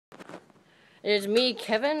It's me,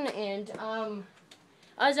 Kevin, and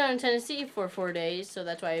I was down in Tennessee for 4 days, so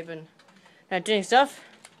that's why I've been not doing stuff.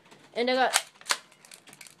 And I got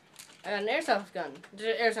an airsoft gun,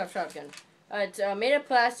 airsoft shotgun. It's made of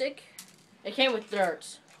plastic. It came with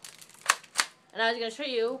darts, and I was gonna show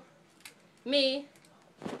you me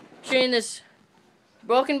shooting this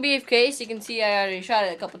broken briefcase. You can see I already shot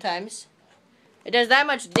it a couple times. It does that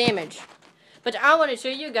much damage, but I want to show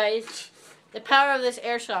you guys the power of this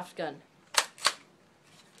airsoft gun.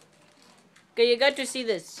 Okay, you got to see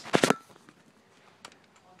this.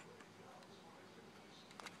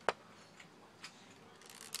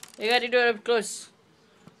 You got to do it up close.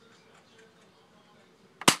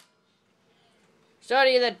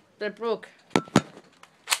 Sorry that broke.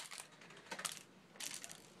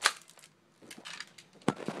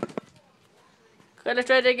 Gotta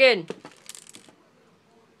try it again.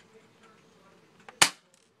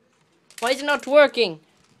 Why is it not working?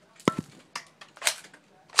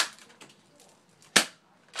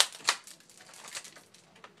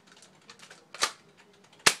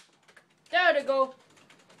 There we go.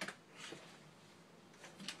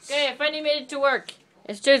 Okay, I finally made it to work.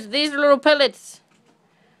 It's just these little pellets.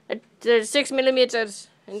 They're 6 millimeters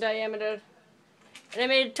in diameter. And I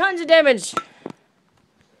made tons of damage.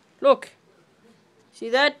 Look. See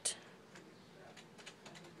that?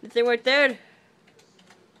 The thing right there?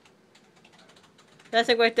 That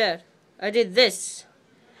thing right there. I did this.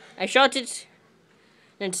 I shot it.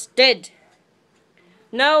 And it's dead.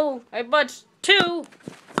 Now, I bought 2.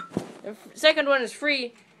 The second one is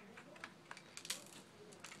free.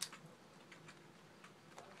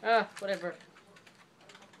 Whatever.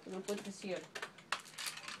 I'm gonna put this here.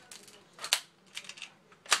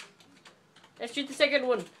 Let's shoot the second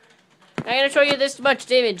one. I'm gonna show you this much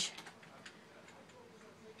damage.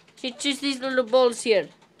 See, just these little balls here.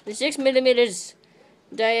 The 6 millimeters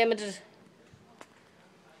diameter.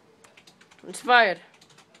 It's fired.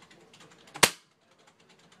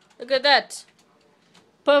 Look at that.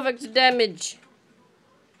 Perfect damage.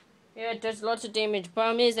 Yeah, it does lots of damage.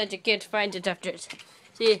 Problem is that you can't find it after it.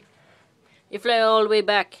 See, you fly all the way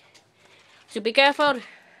back. So be careful.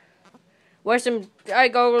 Wear some eye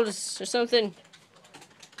goggles or something.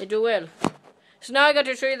 They do well. So now I got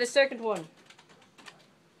to show you the second one.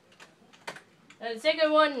 Now the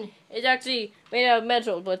second one is actually made out of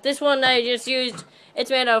metal, but this one I just used,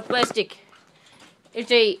 it's made out of plastic.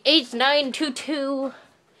 It's a H922.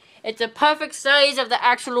 It's the perfect size of the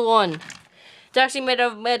actual one. It's actually made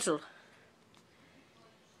out of metal.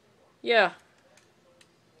 Yeah.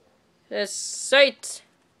 This sight.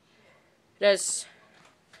 Has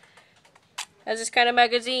this kind of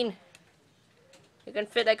magazine. You can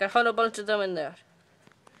fit like 100 bunch of them in there.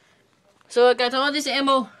 So I got all this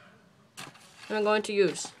ammo I'm going to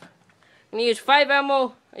use. I'm going to use 5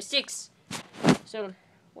 ammo or 6. So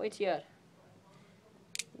wait here.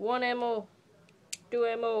 1 ammo, 2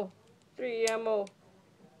 ammo, 3 ammo,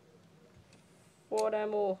 4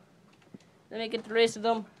 ammo. Let me get the rest of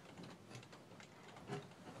them.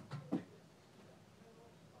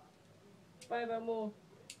 5 ammo,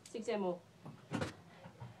 6 ammo.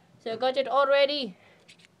 So I got it already.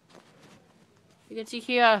 You can see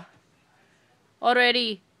here.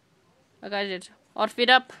 Already. I got it all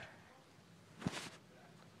fit up.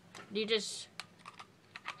 You just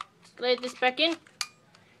slide this back in.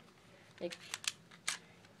 Like,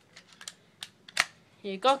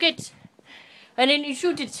 you cock it. And then you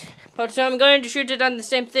shoot it. But so I'm going to shoot it on the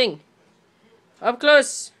same thing. Up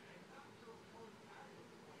close.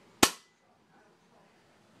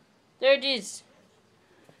 There it is.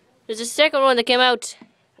 There's a second one that came out.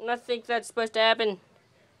 I don't think that's supposed to happen.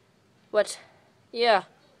 But, yeah.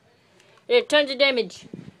 It did tons of damage.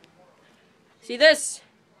 See this?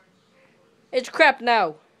 It's crap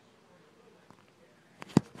now.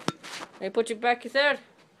 I put it back there.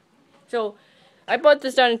 So, I bought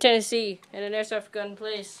this down in Tennessee in an airsoft gun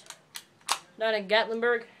place. Down in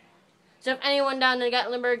Gatlinburg. So if anyone down in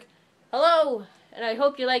Gatlinburg, hello! And I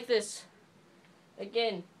hope you like this.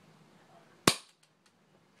 Again.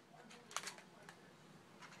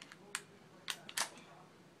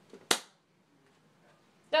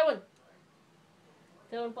 That one.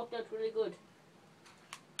 That one popped out really good.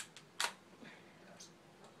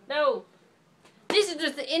 No. This is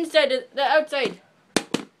just the inside of the outside.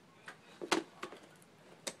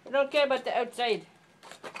 I don't care about the outside.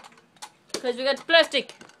 Because we got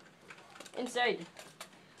plastic inside.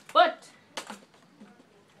 But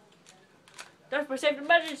just for safety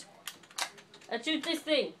measures, I shoot this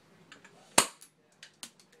thing.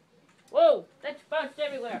 Whoa, that's bounced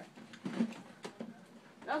everywhere.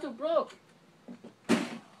 It also broke.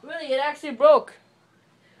 Really, it actually broke.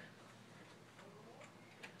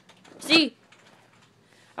 See?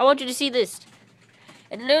 I want you to see this.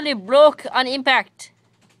 It literally broke on impact.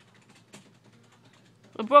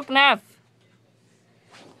 It broke in half.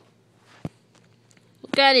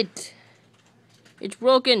 Look at it. It's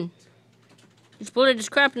broken. It's bullet is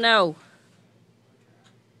crap now.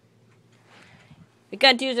 We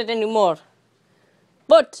can't use it anymore.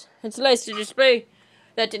 But it's nice to display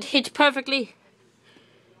that it hit perfectly.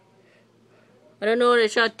 I don't know what I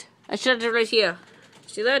shot. I shot it right here.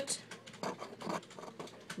 See that?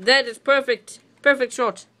 That is perfect. Perfect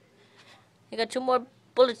shot. I got 2 more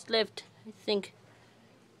bullets left, I think.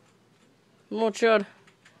 I'm not sure.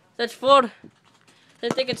 That's 4. I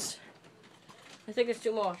think it's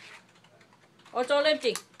 2 more. Oh, it's all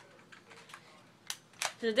empty.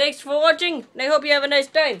 So thanks for watching, and I hope you have a nice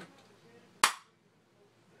time.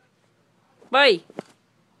 Bye.